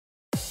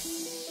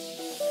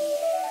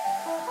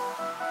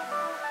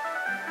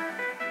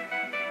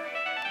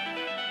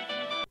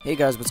Hey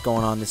guys, what's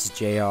going on? This is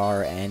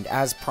JR, and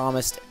as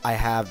promised, I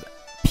have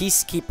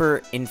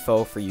PeaceKeeper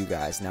info for you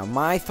guys. Now,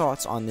 my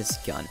thoughts on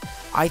this gun.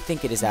 I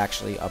think it is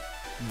actually a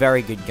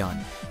very good gun.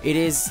 It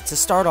is, to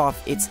start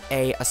off, it's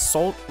a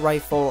assault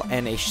rifle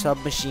and a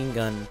submachine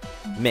gun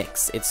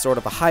mix. It's sort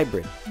of a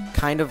hybrid,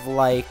 kind of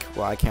like,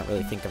 well, I can't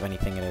really think of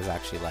anything it is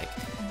actually like,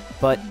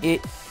 but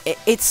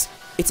it's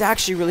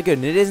actually really good,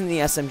 and it is in the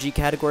SMG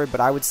category,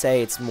 but I would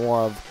say it's more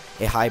of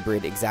a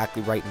hybrid,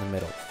 exactly right in the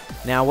middle.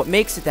 Now, what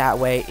makes it that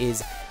way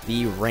is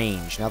the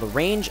range. Now, the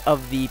range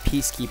of the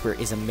PeaceKeeper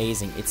is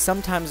amazing. It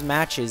sometimes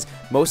matches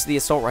most of the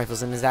assault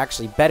rifles and is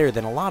actually better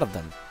than a lot of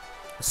them.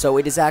 So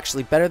it is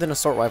actually better than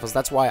assault rifles.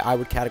 That's why I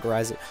would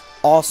categorize it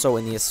also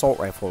in the assault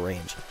rifle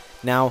range.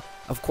 Now,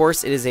 of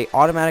course, it is a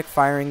automatic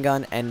firing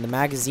gun, and the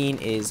magazine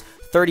is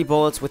 30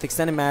 bullets. With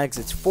extended mags,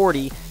 it's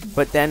 40,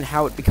 but then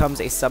how it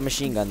becomes a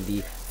submachine gun.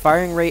 The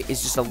firing rate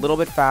is just a little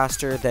bit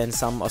faster than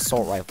some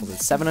assault rifles.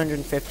 It's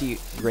 750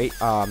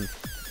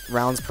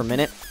 rounds per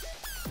minute.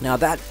 Now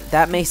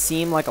that may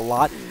seem like a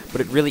lot,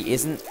 but it really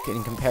isn't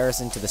in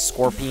comparison to the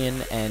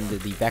Scorpion and the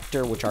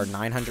Vector, which are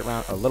 900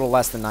 rounds, a little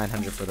less than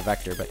 900 for the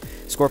Vector, but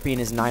Scorpion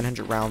is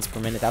 900 rounds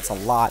per minute. That's a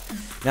lot.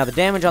 Now the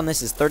damage on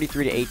this is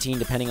 33 to 18,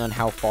 depending on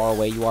how far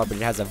away you are, but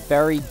it has a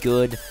very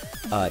good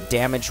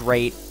damage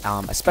rate,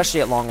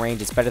 especially at long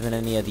range. It's better than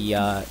any of the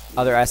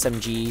other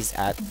SMGs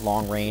at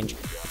long range.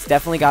 It's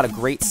definitely got a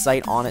great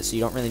sight on it, so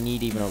you don't really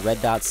need even a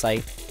red dot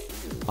sight.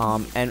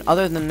 And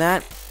other than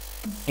that,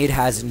 it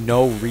has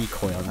no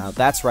recoil. Now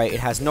that's right, it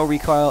has no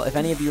recoil. If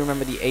any of you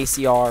remember the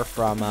ACR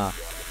from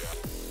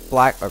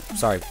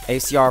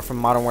ACR from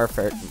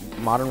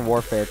Modern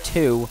Warfare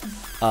 2,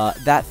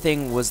 that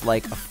thing was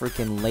like a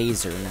freaking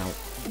laser. Now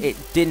it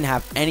didn't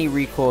have any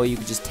recoil. You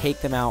could just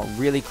take them out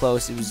really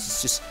close. It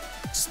was just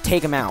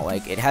take them out.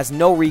 Like, it has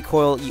no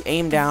recoil. You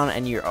aim down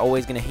and you're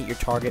always gonna hit your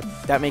target.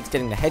 That makes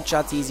getting the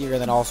headshots easier,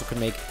 and that also could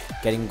make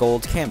getting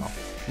gold camo.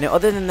 Now,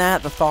 other than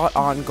that, the thought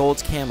on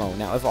gold's camo.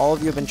 Now, if all of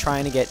you have been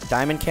trying to get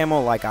diamond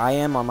camo like I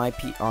am on my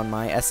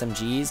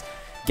SMGs,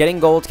 getting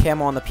gold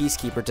camo on the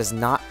PeaceKeeper does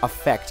not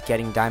affect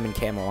getting diamond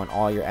camo on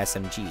all your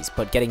SMGs.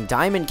 But getting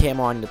diamond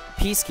camo on the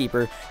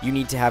PeaceKeeper, you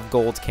need to have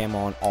gold camo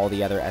on all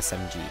the other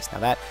SMGs. Now,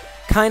 that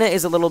kind of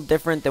is a little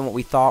different than what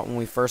we thought when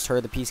we first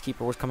heard the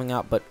PeaceKeeper was coming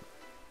out, but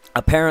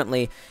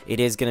apparently it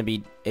is going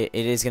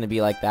to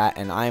be like that,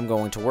 and I am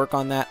going to work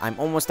on that. I'm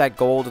almost at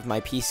gold with my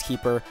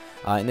PeaceKeeper.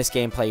 In this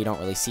gameplay you don't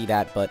really see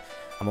that, but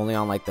I'm only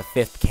on like the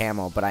 5th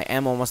camo, but I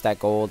am almost at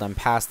gold. I'm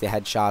past the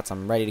headshots.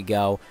 I'm ready to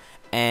go.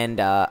 And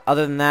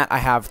other than that, I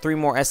have 3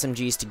 more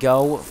SMGs to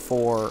go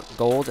for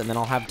gold, and then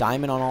I'll have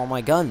diamond on all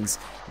my guns.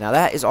 Now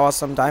that is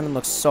awesome. Diamond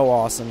looks so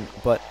awesome,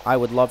 but I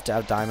would love to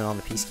have diamond on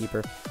the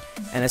PeaceKeeper.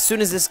 And as soon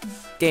as this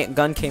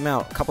gun came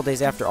out, a couple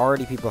days after,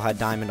 already people had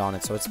diamond on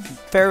it. So it's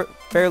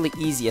fairly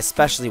easy,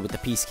 especially with the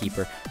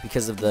PeaceKeeper,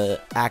 because of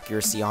the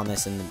accuracy on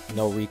this and the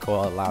no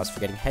recoil allows for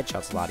getting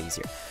headshots a lot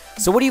easier.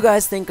 So what do you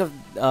guys think of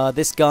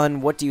this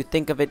gun? What do you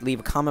think of it?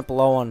 Leave a comment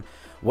below on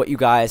what you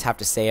guys have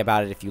to say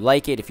about it. If you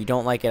like it, if you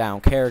don't like it, I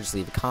don't care. Just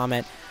leave a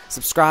comment.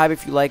 Subscribe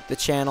if you like the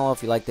channel,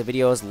 if you like the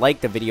videos.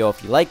 Like the video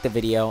if you like the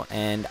video.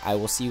 And I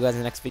will see you guys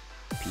in the next video.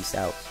 Peace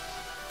out.